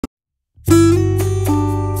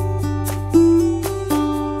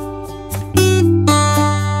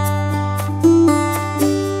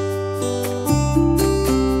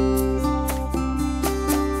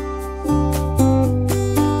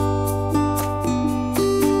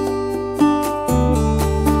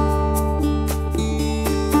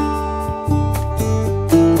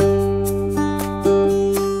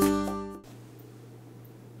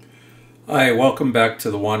welcome back to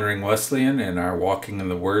the Wandering Wesleyan in our Walking in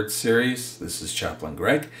the Word series. This is Chaplain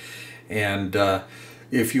Greg, and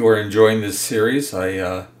if you are enjoying this series,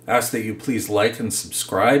 I ask that you please like and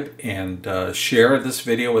subscribe and share this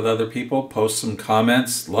video with other people. Post some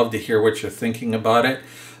comments. Love to hear what you're thinking about it.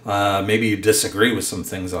 Maybe you disagree with some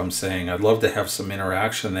things I'm saying. I'd love to have some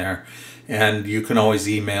interaction there. And you can always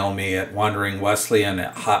email me at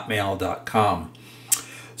wanderingwesleyan@hotmail.com.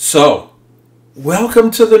 So, welcome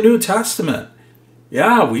to the New Testament.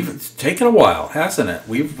 Yeah, it's taken a while, hasn't it?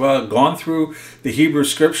 We've gone through the Hebrew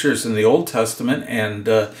Scriptures in the Old Testament, and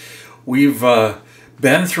we've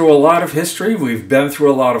been through a lot of history. We've been through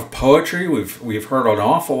a lot of poetry. We've heard an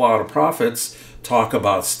awful lot of prophets talk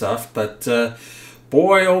about stuff, but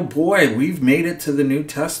boy, oh boy, we've made it to the New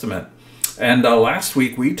Testament. And last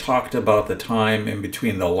week we talked about the time in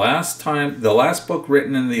between the last book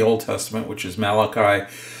written in the Old Testament, which is Malachi,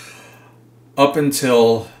 up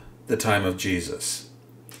until the time of Jesus.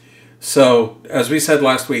 So, as we said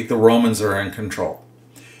last week, the Romans are in control.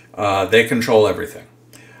 They control everything.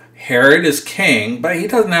 Herod is king, but he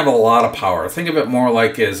doesn't have a lot of power. Think of it more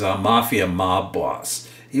like as a mafia mob boss.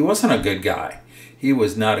 He wasn't a good guy. He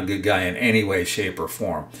was not a good guy in any way, shape, or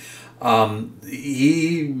form.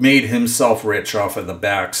 He made himself rich off of the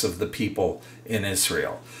backs of the people in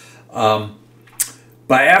Israel.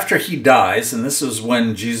 But after he dies, and this is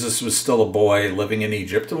when Jesus was still a boy living in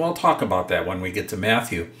Egypt, and we'll talk about that when we get to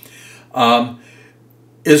Matthew,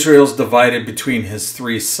 Israel's divided between his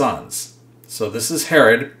three sons. So this is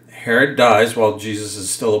Herod. Herod dies while Jesus is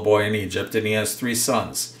still a boy in Egypt, and he has three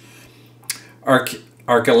sons.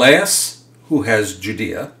 Archelaus, who has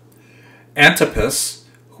Judea, Antipas,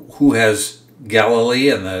 who has Galilee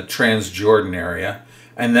and the Transjordan area,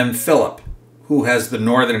 and then Philip, who has the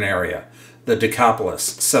northern area, the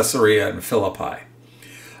Decapolis, Caesarea and Philippi.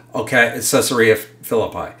 Okay, Caesarea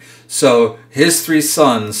Philippi. So his three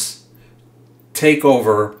sons take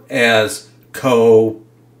over as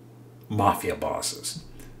co-mafia bosses,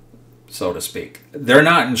 so to speak. They're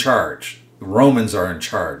not in charge. The Romans are in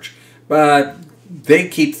charge. But they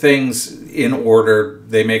keep things in order.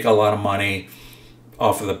 They make a lot of money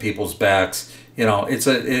off of the people's backs. You know, it's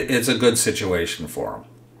a good situation for them.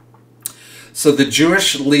 So the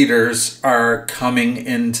Jewish leaders are coming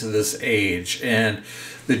into this age, and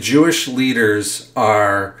the Jewish leaders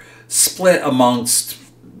are split amongst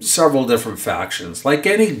several different factions. Like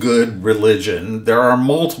any good religion, there are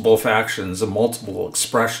multiple factions and multiple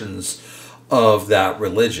expressions of that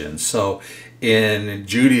religion. So in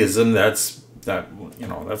Judaism, that's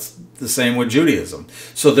the same with Judaism.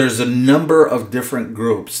 So there's a number of different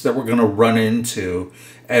groups that we're going to run into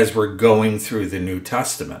as we're going through the New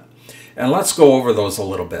Testament. And let's go over those a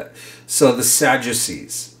little bit. So the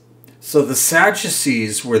Sadducees. So the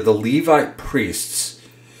Sadducees were the Levite priests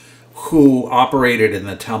who operated in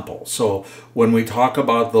the temple. So when we talk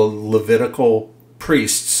about the Levitical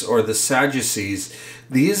priests or the Sadducees,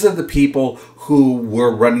 these are the people who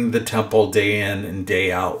were running the temple day in and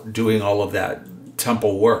day out, doing all of that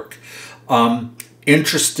temple work.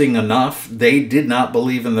 Interesting enough, they did not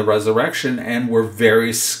believe in the resurrection and were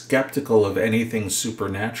very skeptical of anything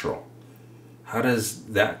supernatural. How does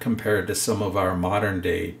that compare to some of our modern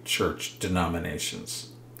day church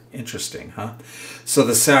denominations? Interesting, huh? So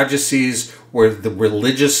the Sadducees were the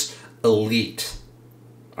religious elite.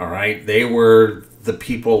 All right, they were the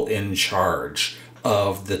people in charge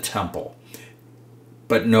of the temple,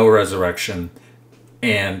 but no resurrection,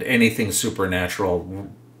 and anything supernatural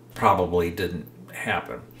probably didn't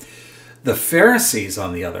happen. The Pharisees,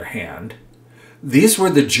 on the other hand, these were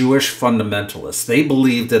the Jewish fundamentalists. They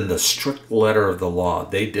believed in the strict letter of the law.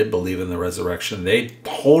 They did believe in the resurrection. They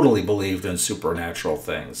totally believed in supernatural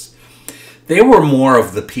things. They were more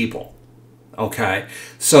of the people. Okay?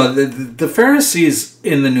 So the Pharisees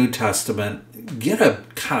in the New Testament get a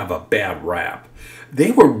kind of a bad rap. They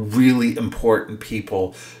were really important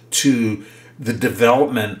people to the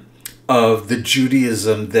development of the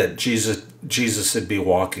Judaism that Jesus would be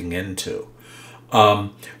walking into.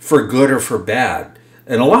 For good or for bad.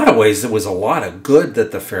 In a lot of ways, there was a lot of good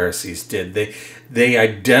that the Pharisees did. They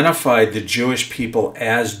identified the Jewish people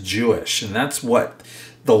as Jewish, and that's what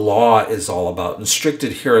the law is all about. And strict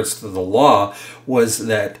adherence to the law was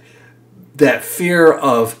that fear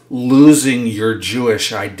of losing your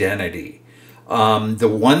Jewish identity. The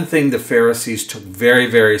one thing the Pharisees took very,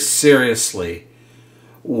 very seriously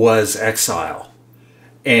was exile,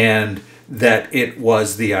 and that it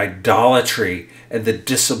was the idolatry and the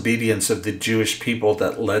disobedience of the Jewish people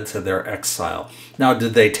that led to their exile. Now,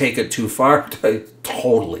 did they take it too far?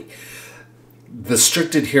 Totally. The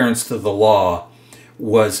strict adherence to the law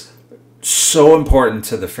was so important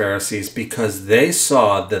to the Pharisees because they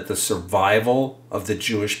saw that the survival of the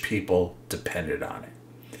Jewish people depended on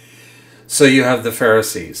it. So you have the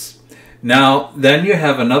Pharisees. Now, then you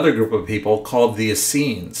have another group of people called the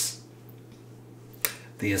Essenes.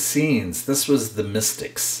 The Essenes, this was the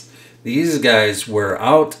mystics. These guys were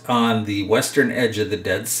out on the western edge of the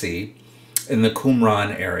Dead Sea in the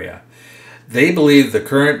Qumran area. They believed the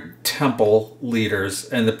current temple leaders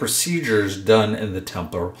and the procedures done in the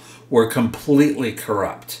temple were completely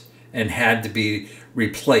corrupt and had to be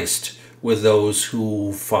replaced with those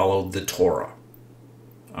who followed the Torah.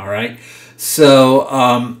 All right?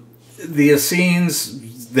 So the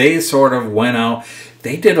Essenes, they sort of went out.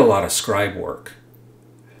 They did a lot of scribe work.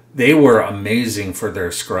 They were amazing for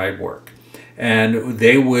their scribe work. And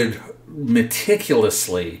they would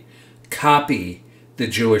meticulously copy the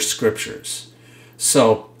Jewish scriptures.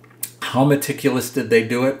 So how meticulous did they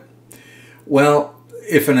do it? Well,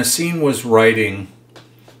 if an Essene was writing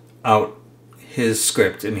out his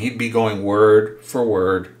script, and he'd be going word for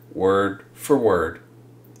word,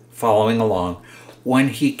 following along, when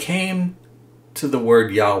he came to the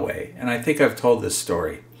word Yahweh, and I think I've told this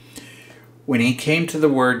story, when he came to the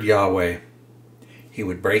word Yahweh, he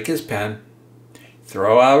would break his pen,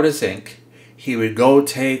 throw out his ink, he would go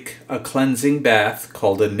take a cleansing bath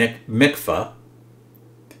called a mikvah,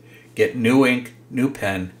 get new ink, new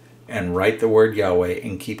pen, and write the word Yahweh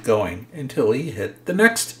and keep going until he hit the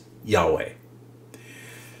next Yahweh.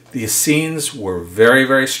 The Essenes were very,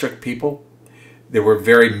 very strict people. They were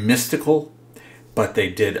very mystical, but they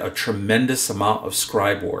did a tremendous amount of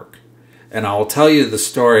scribe work. And I will tell you the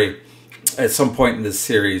story at some point in this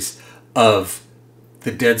series of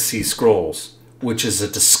the Dead Sea Scrolls, which is a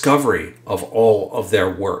discovery of all of their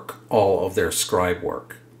work, all of their scribe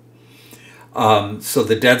work. So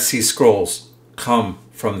the Dead Sea Scrolls come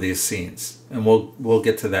from the Essenes, and we'll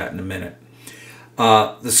get to that in a minute.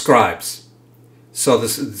 The scribes. So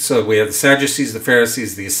we have the Sadducees, the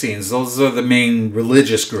Pharisees, the Essenes. Those are the main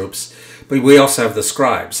religious groups, but we also have the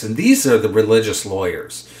scribes, and these are the religious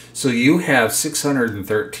lawyers. So you have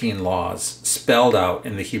 613 laws spelled out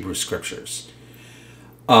in the Hebrew Scriptures.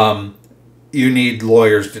 You need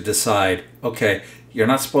lawyers to decide, okay, you're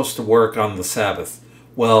not supposed to work on the Sabbath.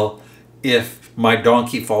 Well, if my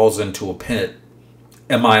donkey falls into a pit,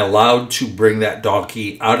 am I allowed to bring that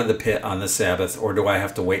donkey out of the pit on the Sabbath, or do I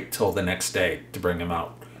have to wait till the next day to bring him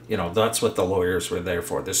out? You know, that's what the lawyers were there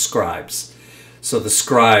for, the scribes. So the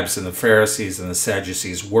scribes and the Pharisees and the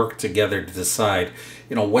Sadducees worked together to decide,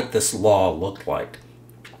 you know, what this law looked like.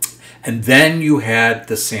 And then you had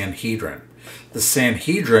the Sanhedrin. The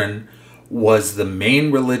Sanhedrin was the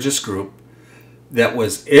main religious group that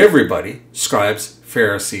was everybody, scribes,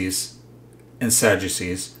 Pharisees, and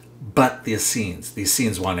Sadducees, but the Essenes. The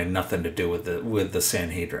Essenes wanted nothing to do with the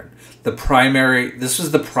Sanhedrin. This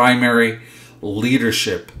was the primary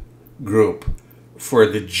leadership group for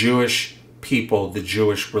the Jewish people, the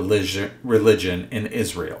Jewish religion in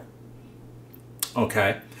Israel.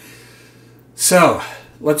 Okay, so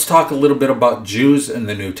let's talk a little bit about Jews in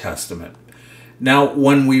the New Testament. Now,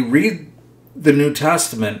 when we read the New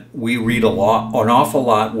Testament, we read an awful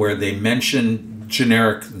lot where they mention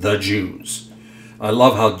generic the Jews. I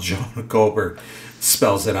love how Jonah Goldberg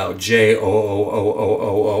spells it out, J-O-O-O-O-O-O-Z,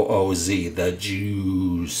 the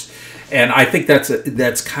Jews. And I think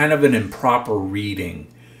that's kind of an improper reading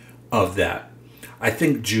of that. I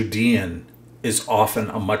think Judean is often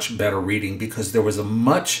a much better reading because there was a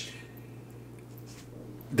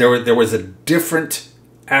different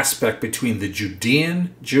aspect between the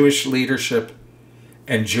Judean Jewish leadership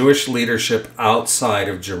and Jewish leadership outside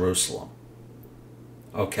of Jerusalem.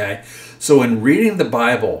 Okay? So in reading the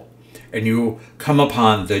Bible and you come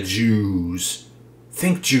upon the Jews,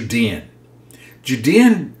 think Judean.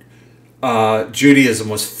 Judaism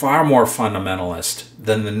was far more fundamentalist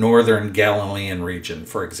than the northern Galilean region,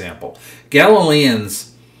 for example.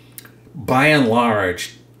 Galileans, by and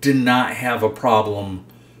large, did not have a problem,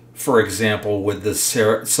 for example, with the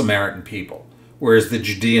Samaritan people, whereas the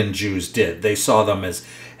Judean Jews did. They saw them as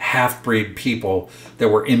half-breed people that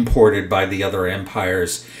were imported by the other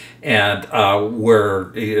empires, and where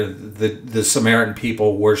the Samaritan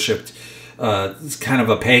people worshipped kind of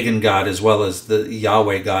a pagan god as well as the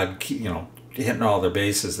Yahweh god, you know, hitting all their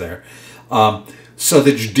bases there. So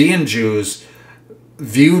the Judean Jews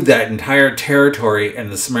viewed that entire territory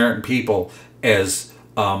and the Samaritan people as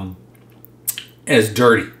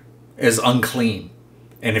dirty, as unclean.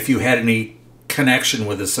 And if you had any connection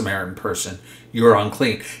with a Samaritan person, you were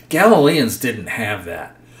unclean. Galileans didn't have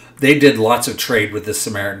that. They did lots of trade with the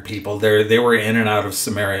Samaritan people. They were in and out of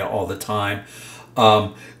Samaria all the time.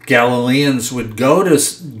 Galileans would go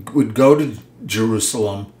to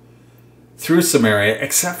Jerusalem through Samaria,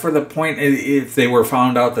 except for the point if they were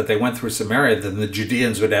found out that they went through Samaria, then the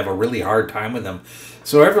Judeans would have a really hard time with them.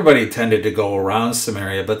 So everybody tended to go around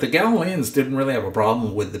Samaria, but the Galileans didn't really have a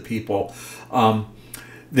problem with the people.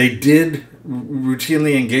 They did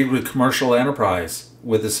routinely engage with commercial enterprise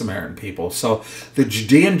with the Samaritan people. So the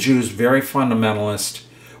Judean Jews, very fundamentalist,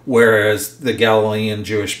 whereas the Galilean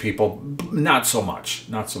Jewish people, not so much,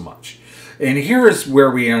 not so much. And here is where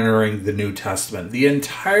we're entering the New Testament. The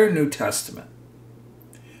entire New Testament.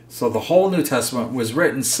 So the whole New Testament was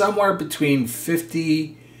written somewhere between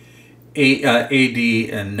 50 AD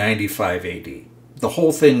and 95 AD. The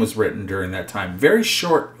whole thing was written during that time. Very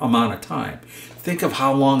short amount of time. Think of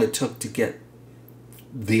how long it took to get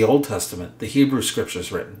the Old Testament, the Hebrew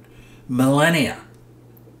Scriptures written. Millennia.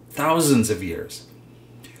 Thousands of years.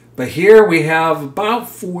 But here we have about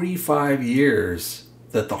 45 years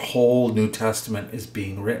that the whole New Testament is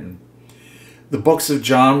being written. The books of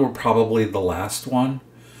John were probably the last one.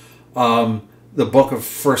 The book of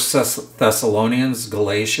First Thessalonians,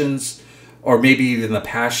 Galatians, or maybe even the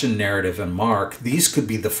Passion narrative in Mark, these could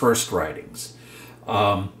be the first writings,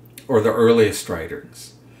 or the earliest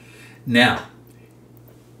writings. Now,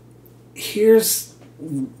 here's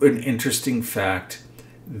an interesting fact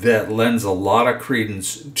that lends a lot of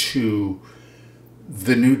credence to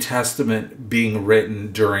the New Testament being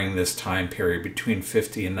written during this time period between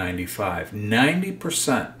 50 and 95.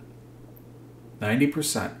 90%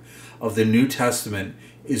 of the New Testament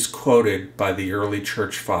is quoted by the early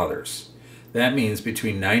church fathers. That means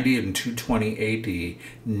between 90 and 220 AD,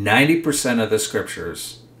 90% of the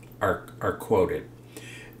scriptures are quoted.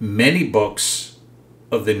 Many books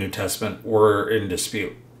of the New Testament were in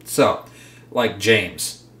dispute. So, like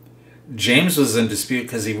James. James was in dispute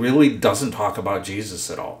because he really doesn't talk about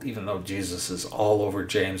Jesus at all, even though Jesus is all over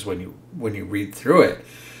James when you read through it.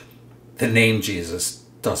 The name Jesus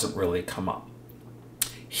doesn't really come up.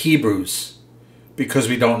 Hebrews, because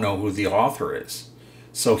we don't know who the author is.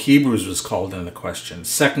 So Hebrews was called into question.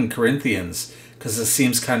 2 Corinthians, because it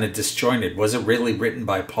seems kind of disjointed. Was it really written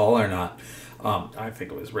by Paul or not? I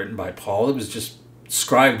think it was written by Paul. It was just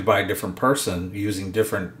scribed by a different person using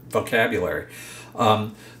different vocabulary.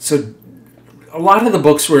 So a lot of the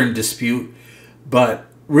books were in dispute, but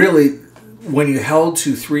really when you held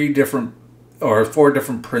to 4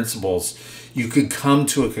 different principles, you could come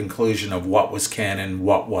to a conclusion of what was canon,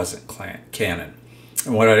 what wasn't canon.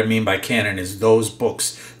 And what I mean by canon is those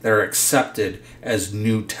books that are accepted as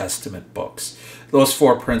New Testament books. Those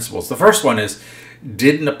 4 principles. The first one is,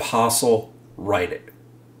 did an apostle write it?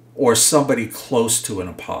 Or somebody close to an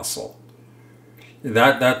apostle?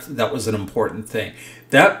 That was an important thing.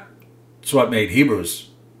 That's what made Hebrews.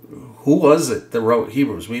 Who was it that wrote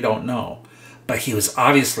Hebrews? We don't know. But he was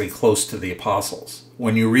obviously close to the apostles.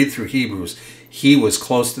 When you read through Hebrews, he was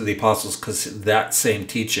close to the apostles because that same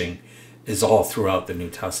teaching is all throughout the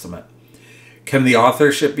New Testament. Can the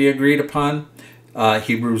authorship be agreed upon?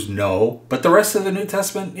 Hebrews, no. But the rest of the New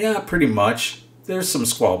Testament, yeah, pretty much. There's some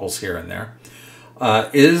squabbles here and there.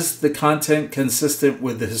 Is the content consistent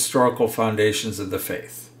with the historical foundations of the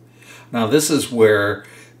faith? Now, this is where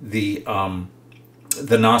the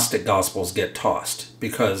Gnostic Gospels get tossed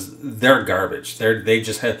because they're garbage. They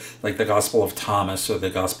just have, like the Gospel of Thomas or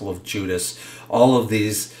the Gospel of Judas, all of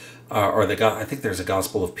these, I think there's a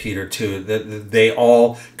Gospel of Peter too, they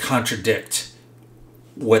all contradict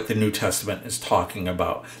what the New Testament is talking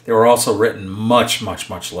about. They were also written much, much,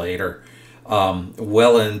 much later.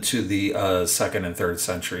 Well into the 2nd and 3rd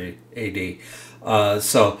century AD.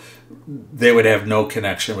 So they would have no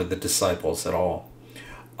connection with the disciples at all.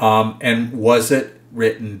 And was it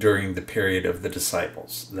written during the period of the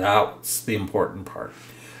disciples? That's the important part.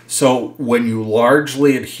 So when you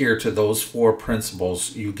largely adhere to those 4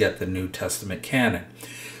 principles, you get the New Testament canon.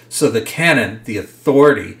 So the canon, the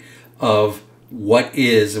authority of what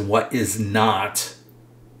is and what is not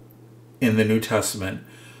in the New Testament,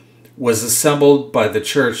 was assembled by the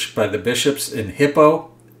church, by the bishops in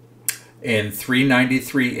Hippo in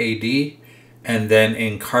 393 AD, and then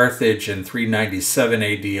in Carthage in 397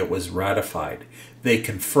 AD it was ratified. They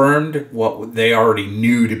confirmed what they already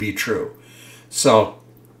knew to be true. So,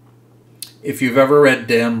 if you've ever read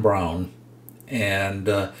Dan Brown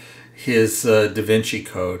and his Da Vinci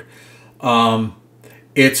Code,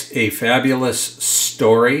 it's a fabulous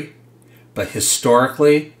story, but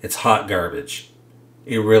historically, it's hot garbage.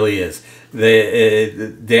 It really is.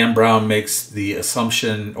 Dan Brown makes the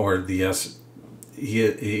assumption, or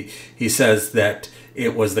he says that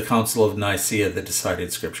it was the Council of Nicaea that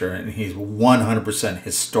decided Scripture, and he's 100%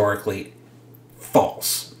 historically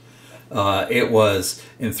false. It was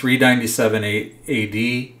in 397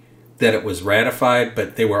 AD that it was ratified,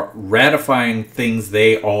 but they were ratifying things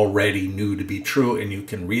they already knew to be true, and you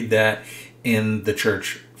can read that in the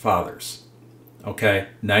church fathers. Okay,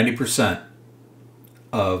 90%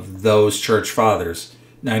 of those church fathers,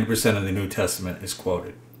 90% of the New Testament is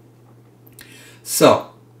quoted.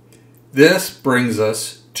 So, this brings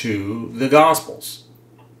us to the Gospels.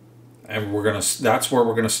 And that's where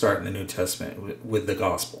we're going to start in the New Testament, with the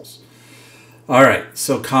Gospels. All right,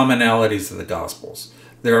 so commonalities of the Gospels.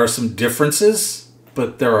 There are some differences,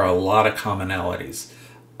 but there are a lot of commonalities.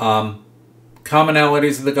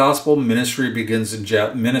 Commonalities of the Gospel: ministry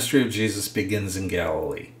of Jesus begins in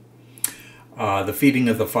Galilee. The feeding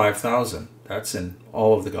of the 5,000, that's in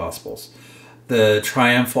all of the Gospels. The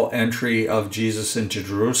triumphal entry of Jesus into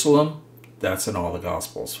Jerusalem, that's in all the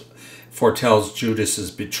Gospels. Foretells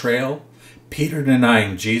Judas's betrayal. Peter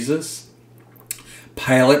denying Jesus.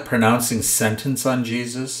 Pilate pronouncing sentence on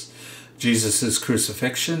Jesus. Jesus'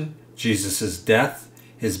 crucifixion, Jesus' death,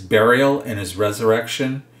 his burial, and his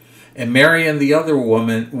resurrection. And Mary and the other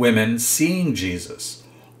women seeing Jesus.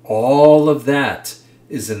 All of that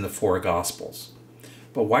is in the 4 Gospels.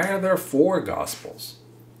 But why are there 4 Gospels?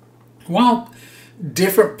 Well,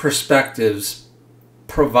 different perspectives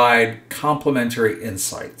provide complementary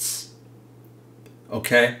insights.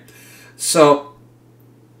 Okay? So,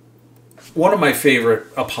 one of my favorite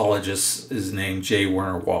apologists is named J.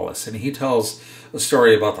 Werner Wallace, and he tells a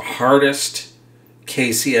story about the hardest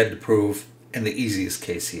case he had to prove and the easiest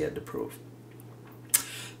case he had to prove.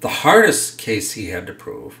 The hardest case he had to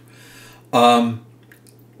prove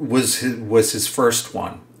was his first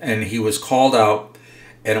one, and he was called out,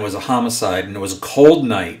 and it was a homicide, and it was a cold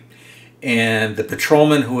night, and the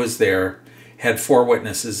patrolman who was there had 4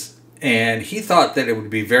 witnesses. And he thought that it would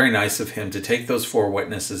be very nice of him to take those 4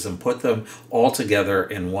 witnesses and put them all together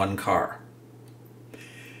in one car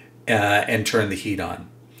and turn the heat on.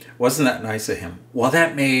 Wasn't that nice of him? Well,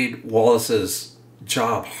 that made Wallace's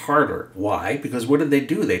job harder. Why? Because what did they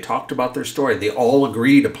do? They talked about their story. They all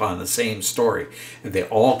agreed upon the same story. And they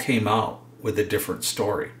all came out with a different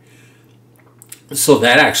story. So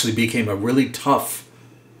that actually became a really tough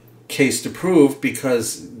case to prove,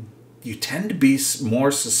 because you tend to be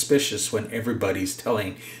more suspicious when everybody's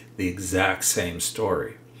telling the exact same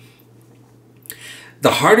story.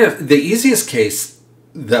 The easiest case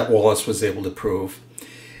that Wallace was able to prove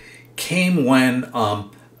came when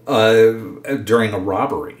during a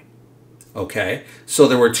robbery. Okay, so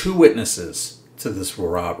there were 2 witnesses to this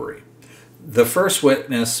robbery. The first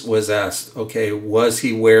witness was asked, okay, was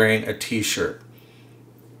he wearing a T-shirt?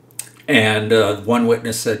 And one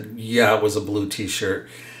witness said, yeah, it was a blue T-shirt.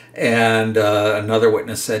 And another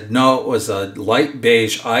witness said, no, it was a light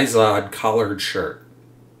beige Izod collared shirt.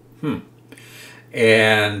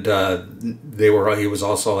 And they were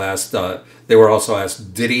also asked,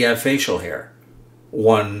 did he have facial hair?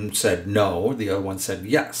 One said no, the other one said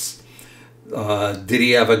yes. Did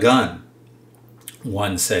he have a gun?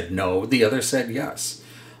 One said no, the other said yes.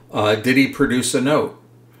 Did he produce a note?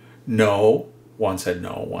 No. One said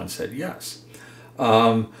no, one said yes.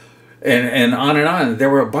 And on and on. There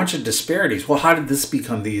were a bunch of disparities. Well, how did this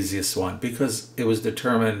become the easiest one? Because it was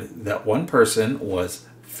determined that one person was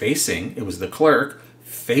facing, it was the clerk,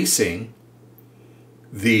 facing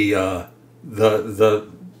the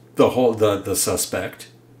suspect.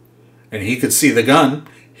 And he could see the gun,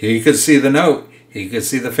 he could see the note, he could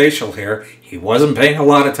see the facial hair. He wasn't paying a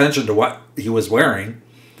lot of attention to what he was wearing.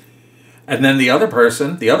 And then the other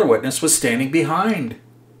person, the other witness, was standing behind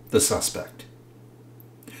the suspect.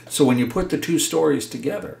 So when you put the 2 stories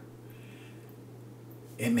together,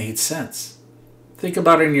 it made sense. Think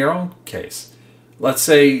about it in your own case. Let's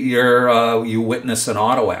say you witness an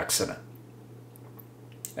auto accident,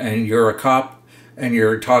 and you're a cop, and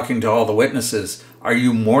you're talking to all the witnesses. Are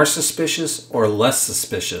you more suspicious or less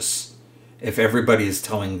suspicious if everybody is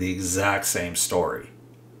telling the exact same story?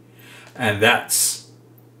 And that's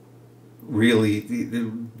really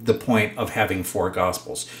the point of having 4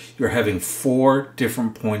 Gospels. You're having 4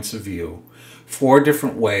 different points of view, 4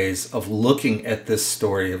 different ways of looking at this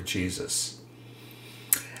story of Jesus.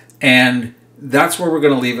 And that's where we're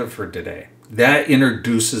going to leave it for today. That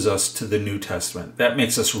introduces us to the New Testament. That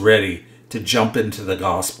makes us ready to jump into the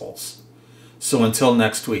Gospels. So until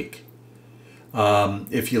next week,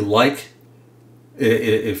 if you like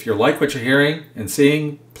what you're hearing and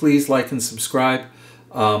seeing, please like and subscribe.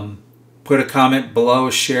 Put a comment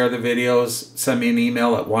below, share the videos, send me an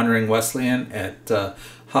email at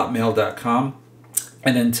wanderingwesleyan@hotmail.com.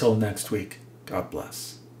 And until next week, God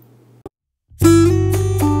bless.